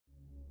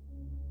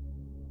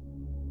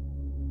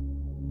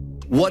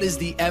What is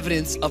the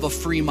evidence of a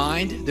free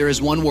mind? There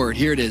is one word.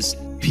 Here it is,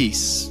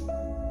 peace.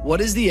 What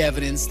is the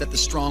evidence that the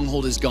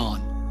stronghold is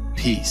gone?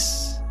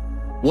 Peace.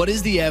 What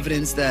is the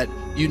evidence that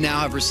you now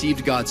have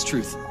received God's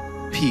truth?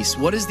 Peace.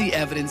 What is the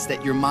evidence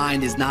that your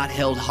mind is not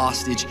held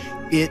hostage?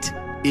 It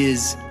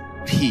is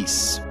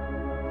peace.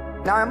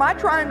 Now, am I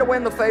trying to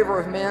win the favor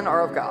of men or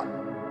of God?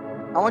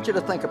 I want you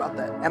to think about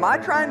that. Am I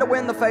trying to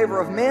win the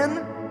favor of men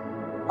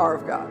or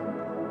of God?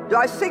 Do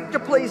I seek to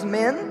please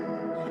men?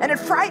 And it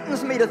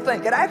frightens me to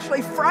think, it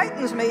actually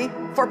frightens me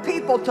for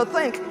people to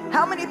think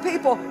how many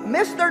people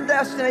miss their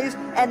destinies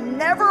and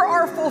never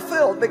are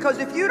fulfilled. Because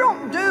if you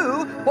don't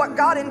do what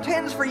God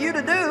intends for you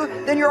to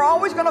do, then you're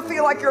always going to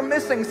feel like you're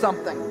missing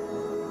something.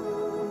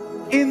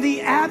 In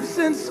the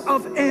absence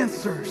of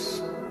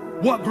answers,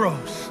 what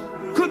grows?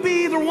 Could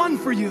be either one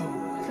for you.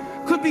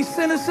 Could be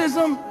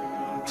cynicism.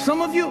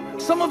 Some of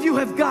you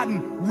have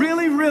gotten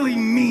really, really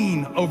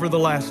mean over the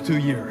last 2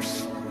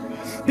 years.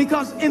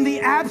 Because in the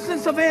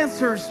absence of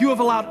answers, you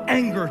have allowed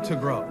anger to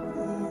grow.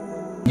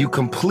 You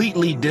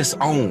completely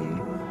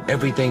disown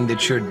everything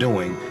that you're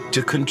doing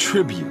to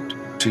contribute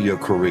to your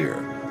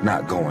career,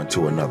 not going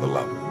to another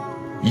level.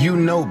 You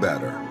know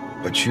better,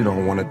 but you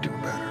don't want to do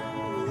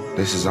better.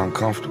 This is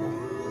uncomfortable,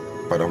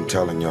 but I'm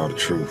telling y'all the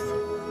truth.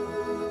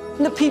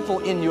 The people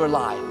in your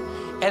life,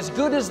 as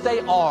good as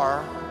they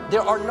are,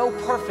 there are no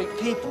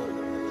perfect people.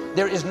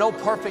 There is no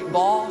perfect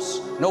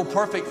boss, no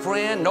perfect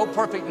friend, no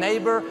perfect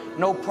neighbor,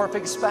 no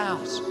perfect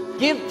spouse.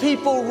 Give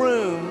people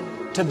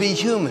room to be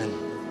human.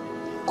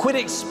 Quit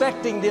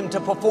expecting them to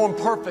perform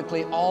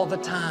perfectly all the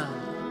time.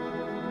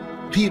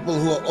 People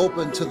who are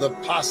open to the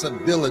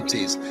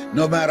possibilities,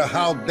 no matter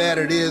how bad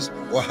it is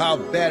or how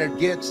bad it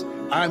gets,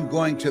 I'm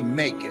going to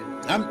make it.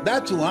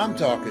 That's who I'm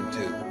talking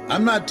to.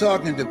 I'm not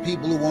talking to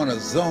people who want to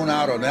zone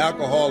out on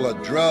alcohol or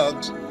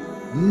drugs.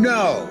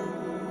 No.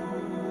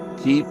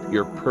 Keep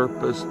your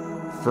purpose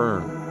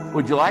firm.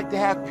 Would you like to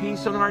have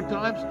peace in hard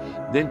times?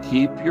 Then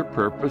keep your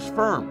purpose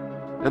firm.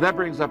 Now that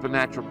brings up a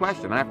natural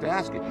question. I have to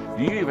ask you,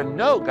 do you even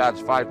know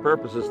God's 5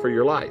 purposes for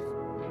your life?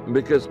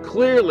 Because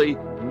clearly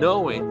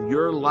knowing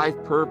your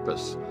life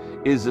purpose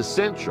is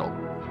essential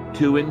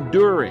to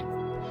enduring.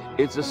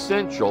 It's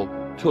essential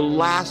to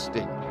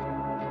lasting.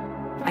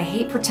 I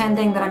hate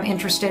pretending that I'm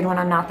interested when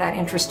I'm not that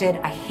interested.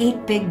 I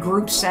hate big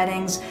group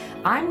settings.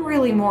 I'm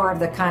really more of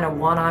the kind of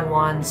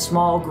one-on-one,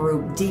 small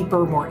group,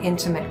 deeper, more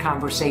intimate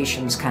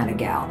conversations kind of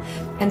gal.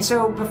 And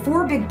so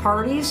before big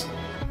parties,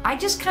 I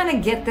just kind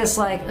of get this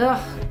like,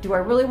 ugh, do I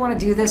really want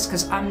to do this?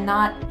 Because I'm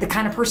not the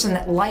kind of person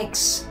that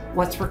likes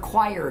what's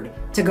required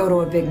to go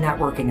to a big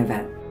networking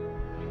event.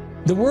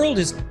 The world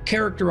is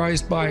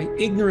characterized by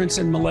ignorance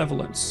and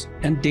malevolence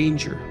and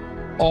danger,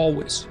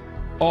 always.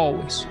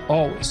 Always,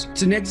 always.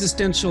 It's an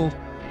existential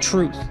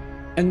truth.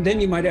 And then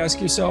you might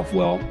ask yourself,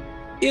 well,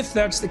 if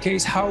that's the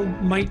case, how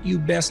might you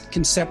best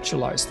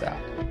conceptualize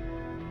that?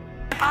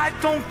 I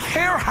don't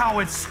care how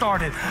it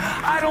started.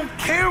 I don't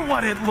care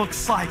what it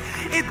looks like.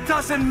 It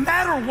doesn't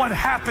matter what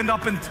happened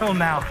up until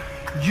now.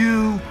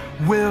 You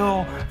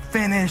will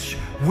finish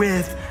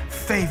with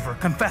favor.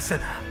 Confess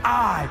it.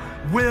 I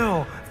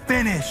will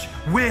finish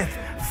with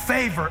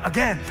favor.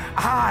 Again,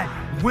 I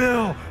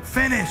will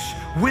finish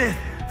with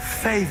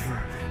favor.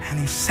 And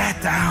he sat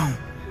down.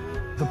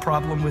 The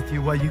problem with you,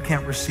 well, you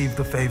can't receive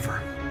the favor.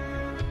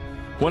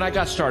 When I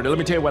got started, let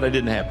me tell you what I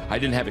didn't have. I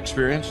didn't have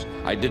experience.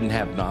 I didn't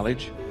have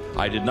knowledge.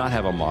 I did not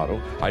have a model.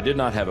 I did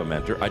not have a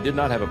mentor. I did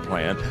not have a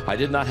plan. I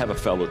did not have a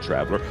fellow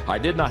traveler. I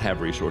did not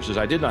have resources.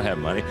 I did not have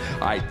money.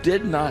 I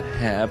did not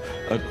have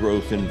a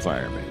growth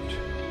environment.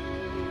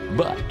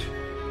 But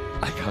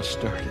I got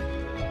started.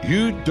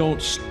 You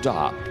don't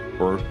stop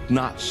or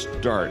not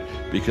start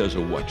because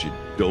of what you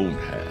don't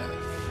have.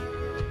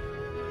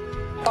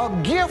 A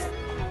gift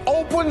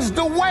opens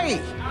the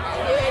way.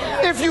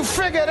 If you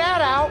figure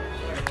that out,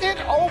 it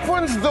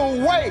opens the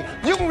way.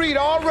 You can read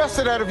all the rest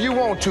of that if you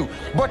want to,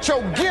 but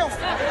your gift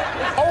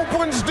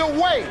opens the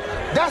way.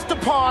 That's the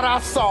part I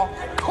saw.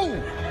 Cool.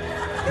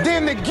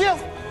 Then the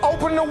gift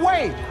opened the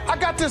way. I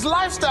got this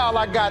lifestyle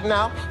I got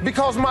now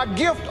because my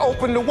gift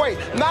opened the way,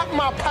 not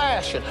my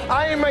passion.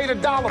 I ain't made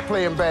 $1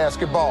 playing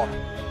basketball.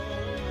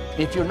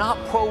 If you're not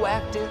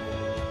proactive,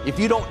 if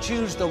you don't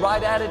choose the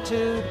right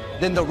attitude,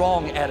 then the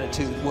wrong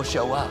attitude will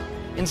show up.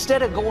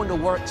 Instead of going to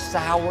work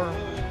sour,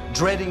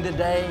 dreading the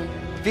day,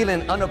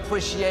 feeling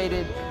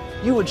unappreciated,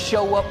 you would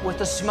show up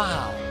with a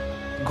smile,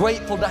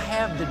 grateful to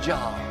have the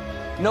job,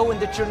 knowing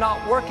that you're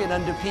not working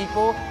under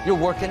people, you're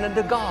working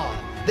under God,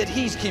 that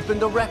He's keeping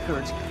the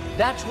records.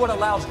 That's what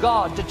allows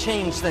God to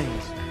change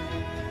things.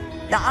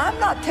 Now, I'm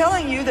not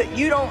telling you that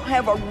you don't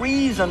have a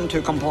reason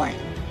to complain,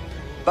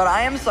 but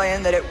I am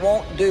saying that it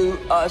won't do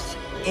us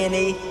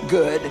any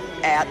good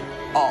at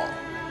all.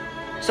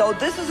 So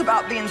this is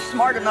about being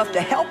smart enough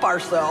to help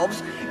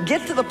ourselves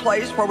get to the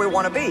place where we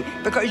want to be.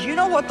 Because you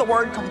know what the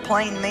word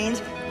complain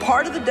means?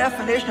 Part of the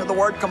definition of the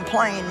word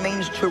complain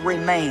means to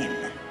remain.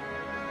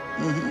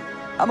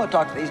 I'm going to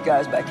talk to these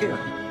guys back here.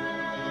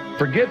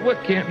 Forget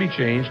what can't be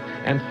changed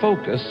and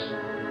focus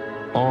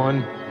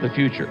on the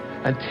future.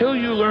 Until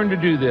you learn to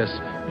do this,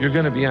 you're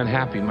going to be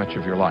unhappy much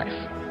of your life.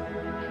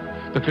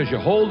 Because you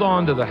hold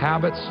on to the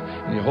habits,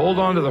 and you hold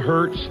on to the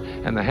hurts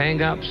and the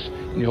hang-ups,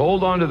 and you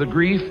hold on to the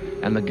grief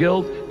and the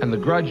guilt and the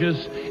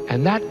grudges,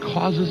 and that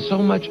causes so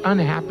much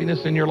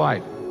unhappiness in your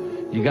life.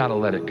 You got to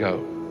let it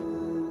go.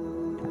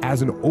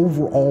 As an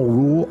overall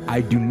rule, I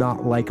do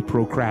not like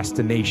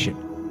procrastination.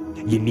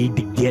 You need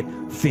to get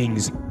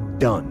things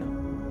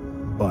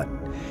done. But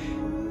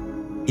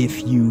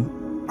if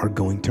you are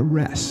going to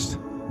rest,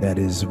 that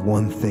is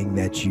one thing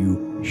that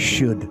you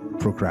should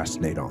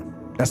procrastinate on.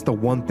 That's the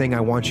one thing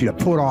I want you to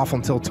put off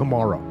until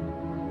tomorrow.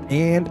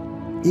 And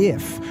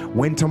if,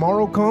 when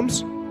tomorrow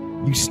comes,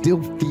 you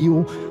still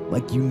feel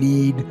like you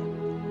need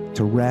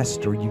to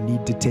rest or you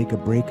need to take a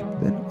break,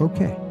 then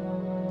okay,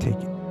 take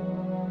it.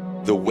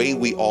 The way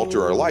we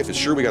alter our life is,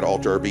 sure, we got to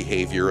alter our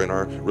behavior and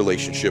our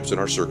relationships and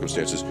our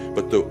circumstances,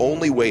 but the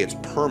only way it's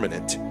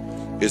permanent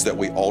is that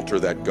we alter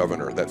that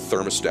governor, that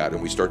thermostat,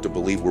 and we start to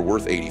believe we're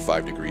worth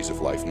 85 degrees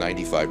of life,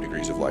 95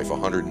 degrees of life,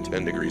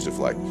 110 degrees of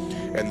life.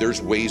 And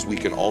there's ways we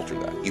can alter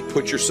that. You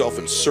put yourself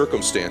in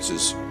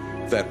circumstances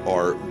that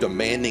are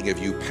demanding of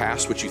you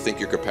past what you think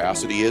your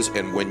capacity is,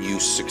 and when you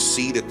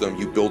succeed at them,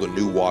 you build a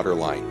new water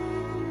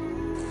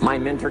line. My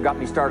mentor got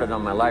me started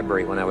on my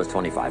library when I was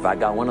 25. I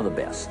got one of the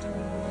best.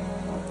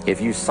 If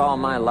you saw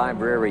my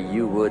library,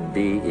 you would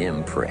be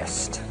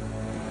impressed.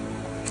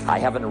 I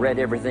haven't read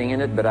everything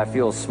in it, but I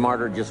feel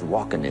smarter just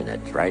walking in it,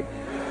 right?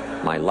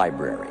 My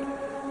library.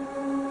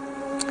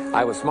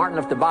 I was smart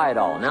enough to buy it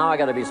all. Now I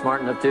got to be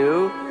smart enough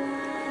to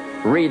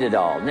read it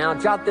all. Now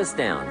jot this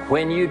down.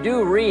 When you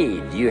do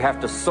read, you have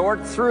to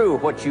sort through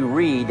what you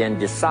read and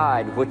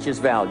decide which is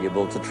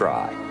valuable to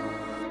try.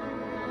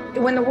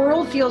 When the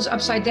world feels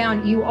upside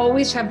down, you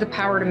always have the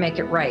power to make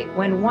it right.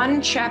 When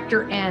one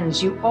chapter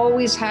ends, you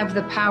always have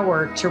the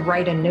power to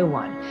write a new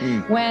one.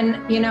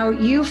 When,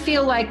 you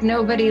feel like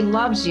nobody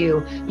loves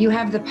you, you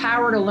have the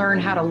power to learn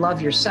how to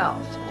love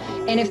yourself.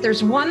 And if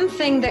there's one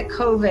thing that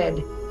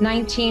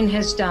COVID-19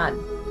 has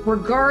done,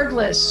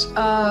 regardless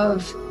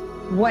of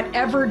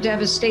whatever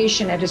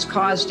devastation it has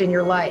caused in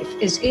your life,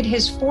 is it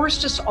has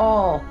forced us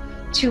all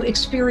to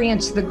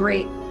experience the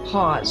great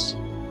pause.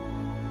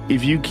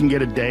 If you can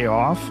get a day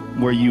off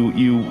where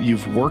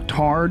you've worked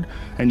hard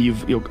and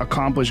you've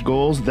accomplished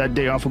goals, that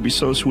day off will be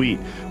so sweet.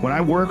 When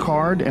I work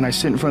hard and I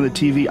sit in front of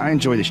the TV, I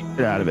enjoy the shit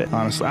out of it,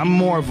 honestly. I'm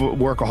more of a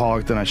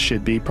workaholic than I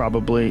should be,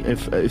 probably.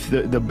 If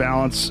the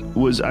balance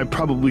was, I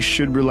probably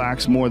should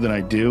relax more than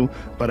I do,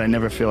 but I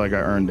never feel like I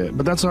earned it.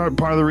 But that's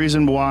part of the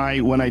reason why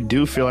when I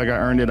do feel like I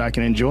earned it, I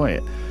can enjoy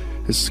it.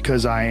 It's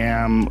because I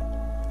am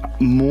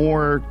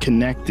more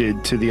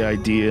connected to the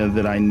idea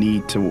that I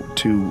need to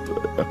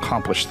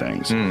accomplish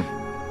things.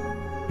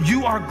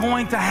 You are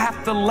going to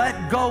have to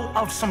let go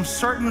of some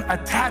certain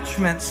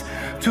attachments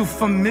to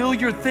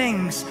familiar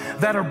things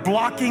that are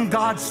blocking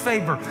God's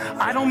favor.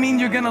 I don't mean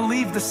you're going to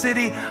leave the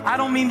city. I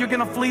don't mean you're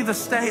going to flee the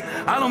state.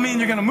 I don't mean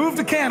you're going to move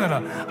to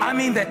Canada. I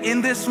mean that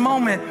in this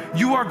moment,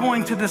 you are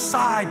going to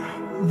decide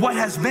what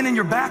has been in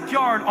your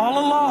backyard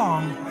all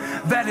along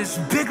that is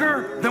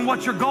bigger than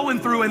what you're going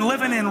through and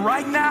living in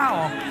right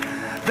now.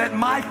 That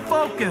my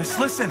focus,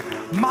 listen,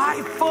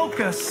 my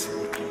focus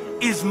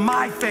is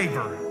my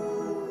favor.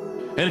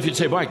 And if you'd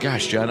say, boy,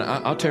 gosh, John,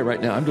 I'll tell you right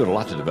now, I'm doing a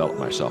lot to develop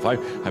myself.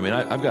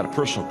 I've got a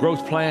personal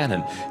growth plan,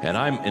 and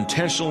I'm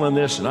intentional in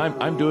this, and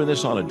I'm doing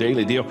this on a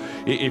daily deal.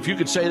 If you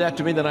could say that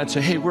to me, then I'd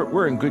say, hey,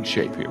 we're in good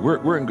shape here.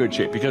 We're in good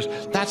shape, because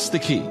that's the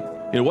key.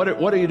 What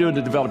are you doing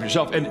to develop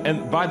yourself?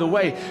 And by the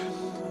way,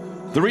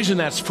 the reason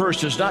that's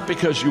first is not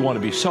because you want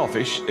to be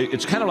selfish.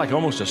 It's kind of like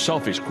almost a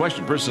selfish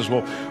question. The person says,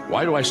 well,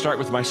 why do I start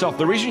with myself?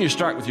 The reason you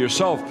start with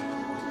yourself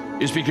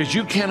is because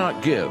you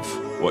cannot give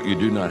what you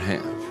do not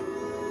have.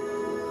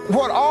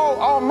 What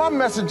all my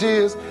message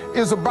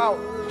is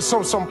about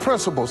some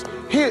principles.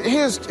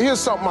 Here's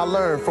something I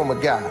learned from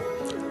a guy.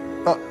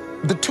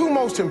 The two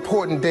most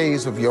important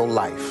days of your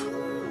life,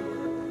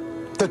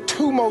 the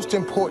two most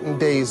important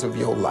days of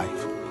your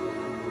life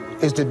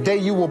is the day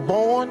you were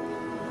born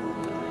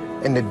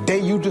and the day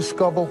you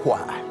discover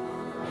why.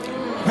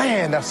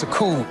 Man, that's a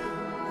cool.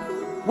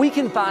 We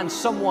can find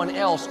someone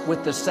else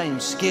with the same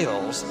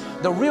skills.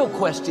 The real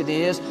question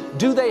is,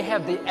 do they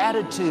have the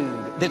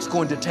attitude that's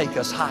going to take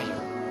us higher?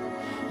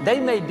 They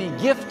may be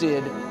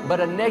gifted, but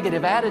a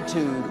negative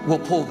attitude will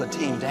pull the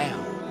team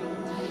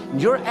down.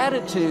 Your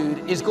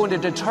attitude is going to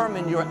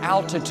determine your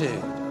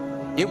altitude.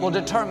 It will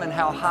determine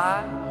how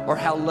high or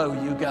how low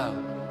you go.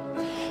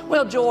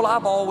 Well, Joel,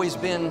 I've always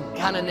been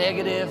kind of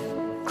negative,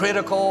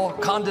 critical,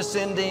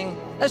 condescending.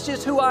 That's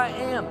just who I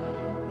am.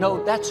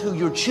 No, that's who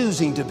you're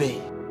choosing to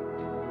be.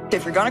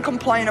 If you're going to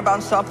complain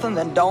about something,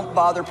 then don't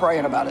bother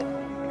praying about it.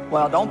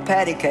 Well, don't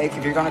patty cake.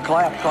 If you're going to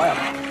clap,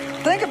 clap.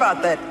 Think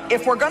about that.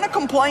 If we're going to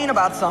complain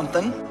about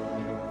something,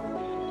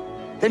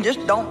 then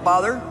just don't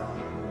bother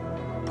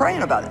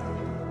praying about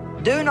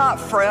it. Do not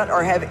fret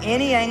or have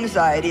any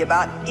anxiety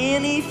about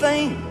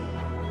anything,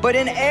 but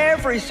in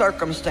every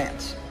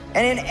circumstance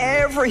and in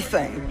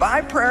everything,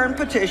 by prayer and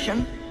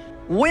petition,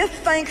 with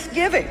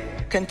thanksgiving,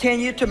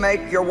 continue to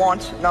make your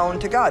wants known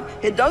to God.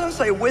 It doesn't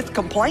say with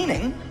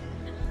complaining.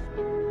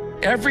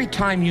 Every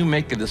time you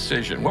make a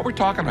decision, what we're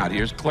talking about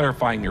here is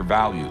clarifying your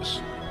values.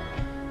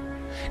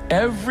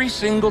 Every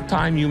single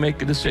time you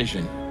make a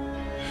decision,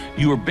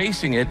 you are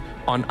basing it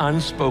on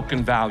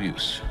unspoken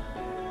values.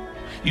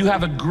 You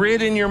have a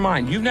grid in your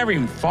mind. You've never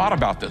even thought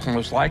about this,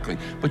 most likely,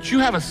 but you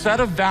have a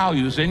set of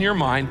values in your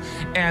mind,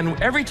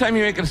 and every time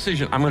you make a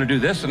decision, I'm going to do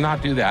this and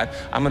not do that.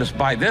 I'm going to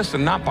buy this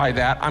and not buy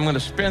that. I'm going to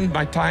spend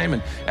my time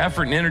and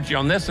effort and energy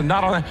on this and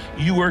not on that.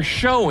 You are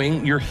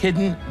showing your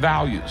hidden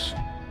values.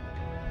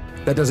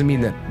 That doesn't mean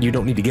that you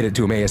don't need to get it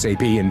to them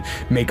ASAP and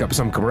make up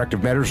some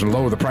corrective measures and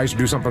lower the price or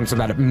do something so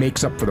that it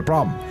makes up for the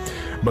problem.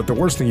 But the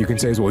worst thing you can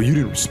say is, well, you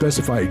didn't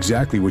specify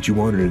exactly what you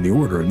wanted in the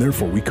order, and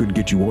therefore we couldn't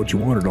get you what you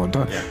wanted on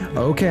time.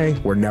 Okay,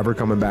 we're never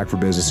coming back for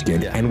business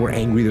again, and we're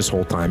angry this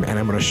whole time, and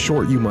I'm going to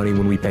short you money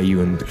when we pay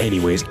you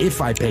anyways, if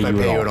I pay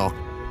you at all.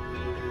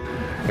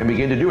 And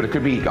begin to do it. It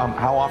could be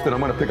how often I'm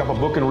going to pick up a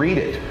book and read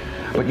it.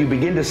 But you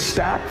begin to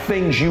stack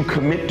things you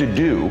commit to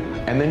do,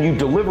 and then you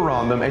deliver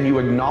on them and you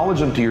acknowledge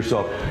them to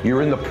yourself.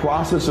 You're in the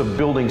process of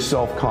building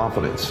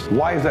self-confidence.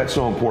 Why is that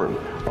so important?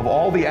 Of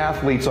all the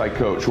athletes I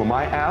coach, when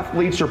my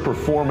athletes are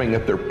performing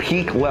at their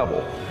peak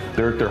level,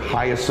 they're at their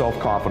highest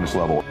self-confidence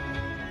level.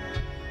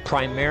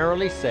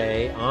 Primarily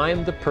say,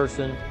 I'm the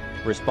person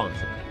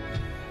responsible.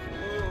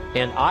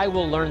 And I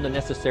will learn the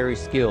necessary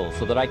skills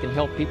so that I can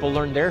help people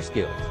learn their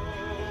skills.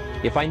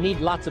 If I need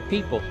lots of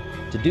people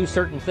to do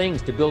certain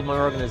things to build my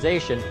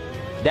organization,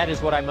 that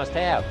is what I must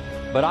have.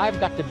 But I've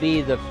got to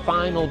be the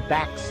final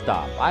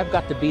backstop. I've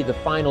got to be the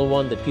final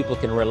one that people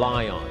can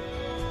rely on.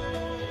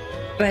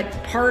 But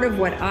part of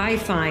what I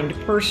find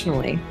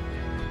personally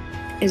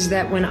is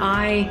that when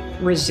I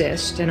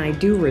resist, and I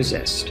do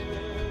resist,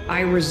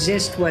 I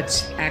resist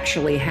what's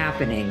actually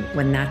happening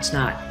when that's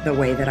not the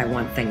way that I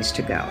want things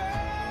to go.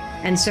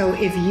 And so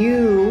if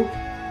you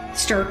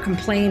start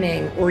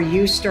complaining or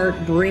you start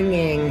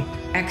bringing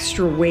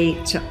extra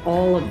weight to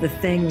all of the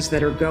things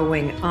that are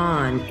going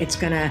on, it's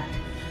going to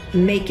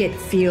make it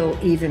feel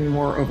even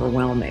more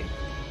overwhelming.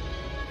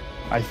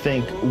 I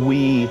think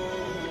we,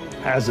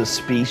 as a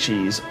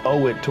species,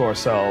 owe it to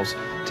ourselves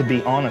to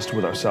be honest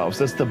with ourselves.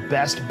 That's the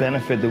best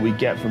benefit that we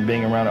get from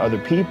being around other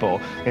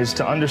people, is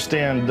to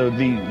understand the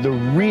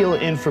real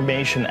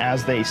information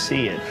as they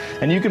see it.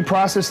 And you can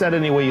process that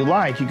any way you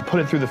like. You can put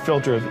it through the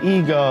filter of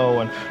ego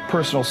and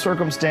personal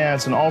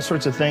circumstance and all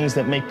sorts of things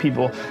that make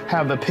people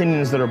have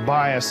opinions that are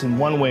biased in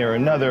one way or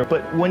another.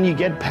 But when you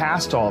get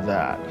past all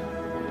that,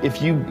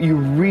 if you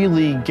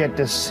really get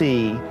to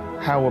see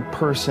how a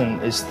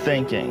person is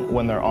thinking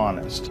when they're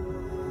honest.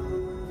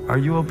 Are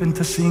you open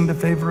to seeing the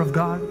favor of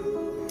God?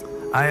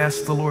 I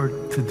asked the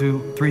Lord to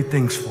do 3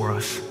 things for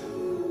us.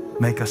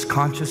 Make us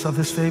conscious of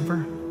his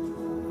favor.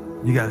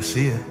 You got to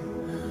see it.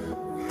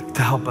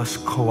 To help us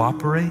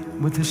cooperate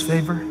with his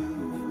favor.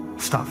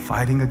 Stop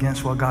fighting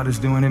against what God is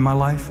doing in my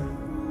life.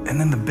 And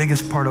then the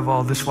biggest part of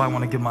all this, why I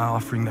want to give my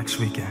offering next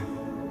weekend,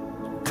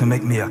 to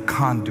make me a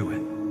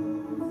conduit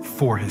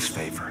for his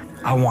favor.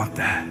 I want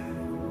that,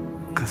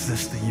 because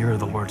this is the year of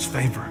the Lord's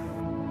favor.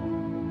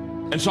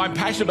 And so I'm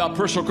passionate about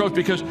personal growth,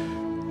 because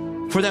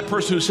for that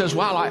person who says,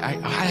 wow, I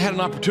had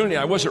an opportunity,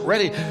 I wasn't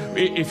ready.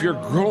 If you're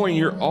growing,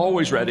 you're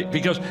always ready.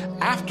 Because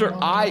after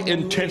I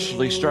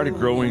intentionally started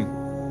growing,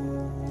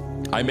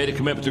 I made a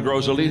commitment to grow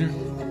as a leader.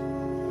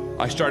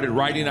 I started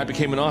writing, I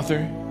became an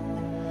author.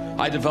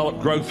 I developed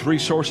growth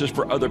resources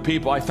for other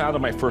people. I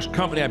founded my first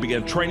company. I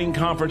began training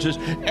conferences.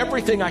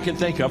 Everything I can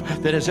think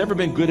of that has ever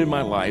been good in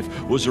my life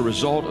was a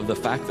result of the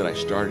fact that I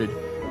started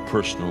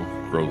personal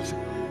growth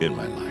in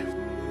my life.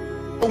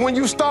 But when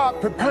you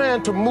start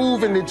preparing to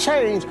move and to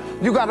change,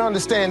 you got to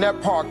understand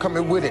that part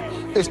coming with it.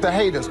 It's the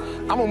haters.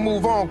 I'm going to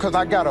move on because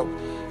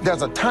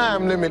there's a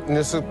time limit and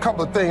there's a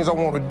couple of things I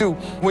want to do.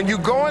 When you're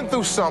going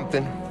through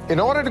something,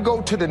 in order to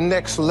go to the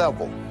next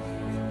level,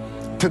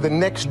 to the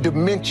next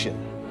dimension,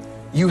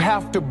 you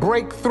have to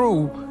break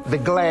through the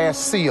glass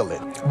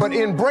ceiling. But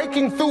in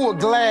breaking through a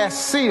glass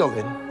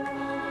ceiling,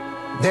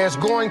 there's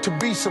going to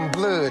be some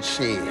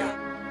bloodshed.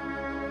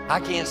 I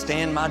can't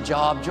stand my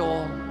job,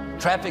 Joel.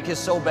 Traffic is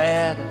so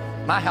bad.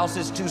 My house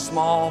is too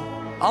small.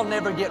 I'll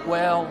never get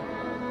well.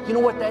 You know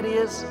what that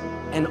is?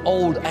 An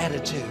old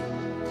attitude.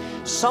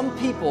 Some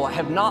people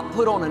have not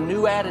put on a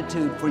new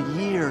attitude for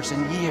years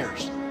and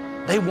years.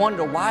 They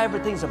wonder why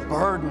everything's a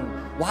burden,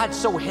 why it's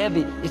so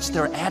heavy. It's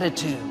their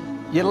attitude.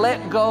 You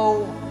let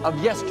go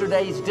of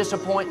yesterday's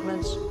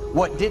disappointments,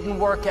 what didn't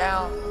work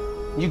out.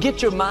 You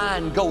get your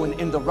mind going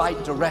in the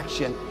right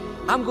direction.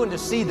 I'm going to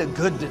see the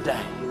good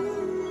today.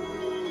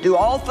 Do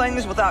all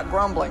things without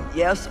grumbling.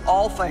 Yes,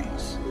 all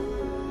things.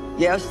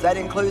 Yes, that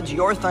includes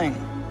your thing.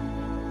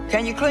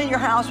 Can you clean your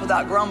house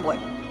without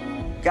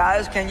grumbling?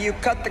 Guys, can you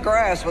cut the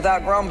grass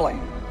without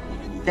grumbling?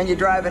 Can you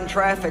drive in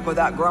traffic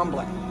without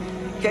grumbling?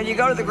 Can you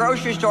go to the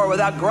grocery store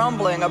without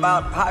grumbling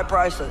about high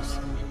prices?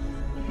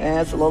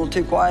 It's a little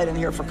too quiet in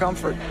here for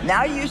comfort.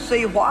 Now you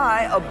see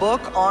why a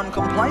book on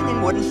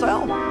complaining wouldn't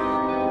sell.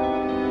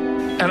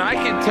 And I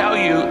can tell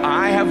you,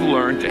 I have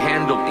learned to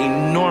handle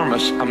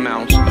enormous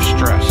amounts of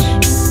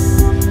stress.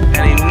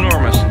 an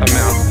enormous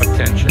amount of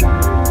tension.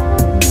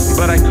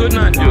 But I could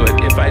not do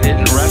it if I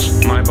didn't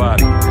rest my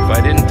body, if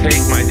I didn't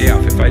take my day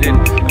off,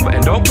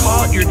 and don't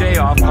call it your day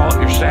off, call it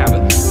your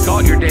Sabbath. Call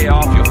it your day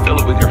off, you'll fill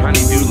it with your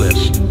honey-do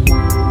list.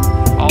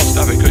 All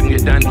stuff I couldn't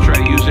get done to try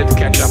to use it to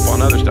catch up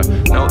on other stuff.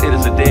 No, it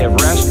is a day of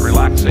rest,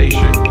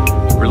 relaxation,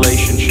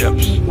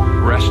 relationships,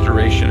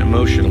 restoration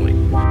emotionally.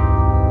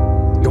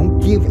 Don't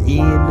give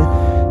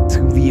in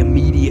to the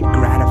immediate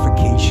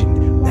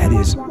gratification that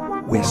is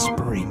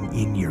whispering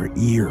in your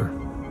ear.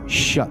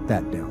 Shut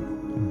that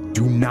down.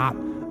 Do not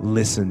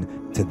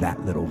listen to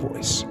that little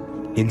voice.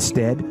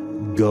 Instead,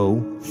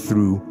 go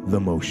through the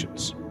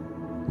motions.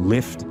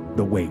 Lift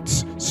the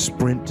weights,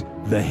 sprint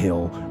the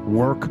hill,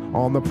 work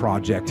on the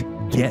project,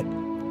 get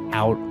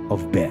out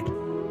of bed.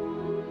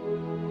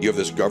 You have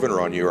this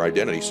governor on your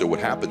identity. So what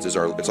happens is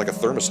it's like a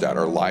thermostat.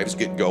 Our lives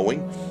get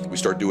going. We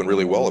start doing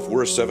really well. If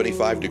we're a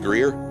 75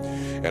 degreer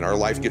and our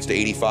life gets to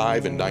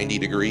 85 and 90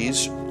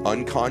 degrees,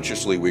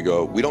 unconsciously we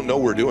go, we don't know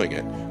we're doing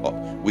it.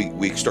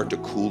 We start to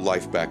cool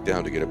life back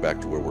down to get it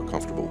back to where we're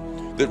comfortable.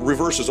 The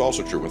reverse is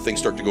also true. When things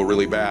start to go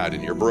really bad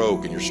and you're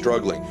broke and you're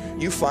struggling,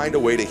 you find a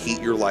way to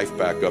heat your life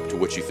back up to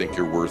what you think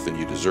you're worth and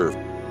you deserve.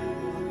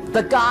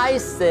 The guy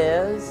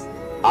says,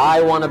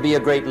 I want to be a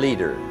great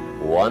leader.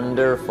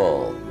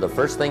 Wonderful. The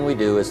first thing we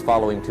do is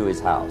follow him to his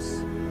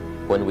house.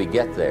 When we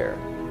get there,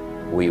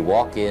 we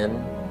walk in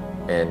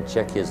and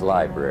check his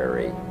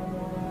library,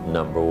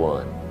 number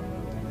one.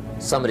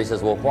 Somebody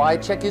says, well, why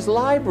check his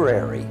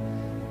library?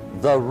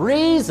 The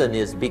reason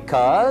is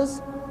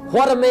because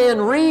what a man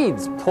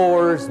reads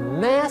pours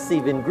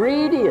massive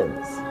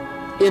ingredients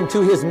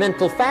into his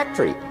mental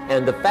factory,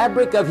 and the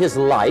fabric of his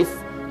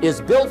life is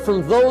built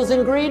from those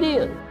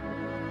ingredients.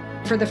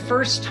 For the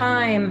first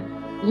time,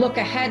 look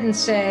ahead and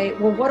say,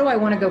 well, what do I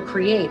want to go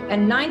create?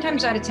 And 9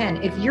 times out of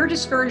 10, if you're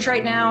discouraged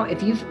right now,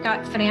 if you've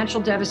got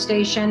financial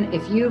devastation,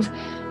 if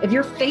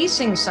you're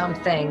facing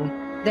something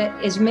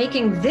that is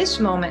making this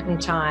moment in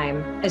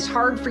time as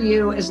hard for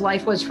you as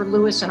life was for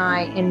Lewis and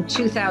I in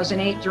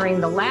 2008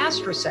 during the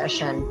last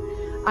recession,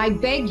 I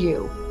beg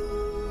you,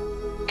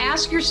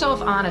 ask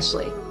yourself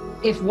honestly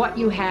if what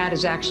you had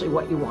is actually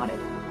what you wanted.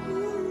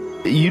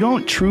 You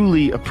don't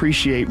truly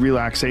appreciate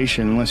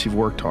relaxation unless you've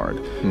worked hard.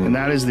 And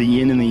that is the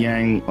yin and the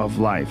yang of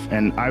life.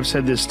 And I've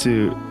said this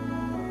to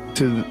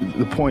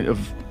the point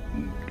of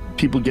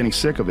people getting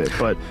sick of it,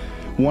 but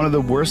one of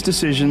the worst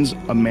decisions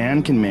a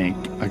man can make,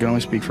 I can only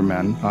speak for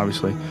men,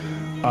 obviously,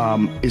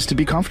 is to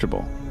be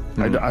comfortable.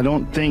 I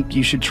don't think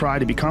you should try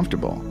to be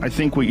comfortable. I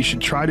think what you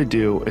should try to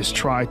do is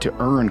try to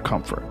earn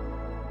comfort.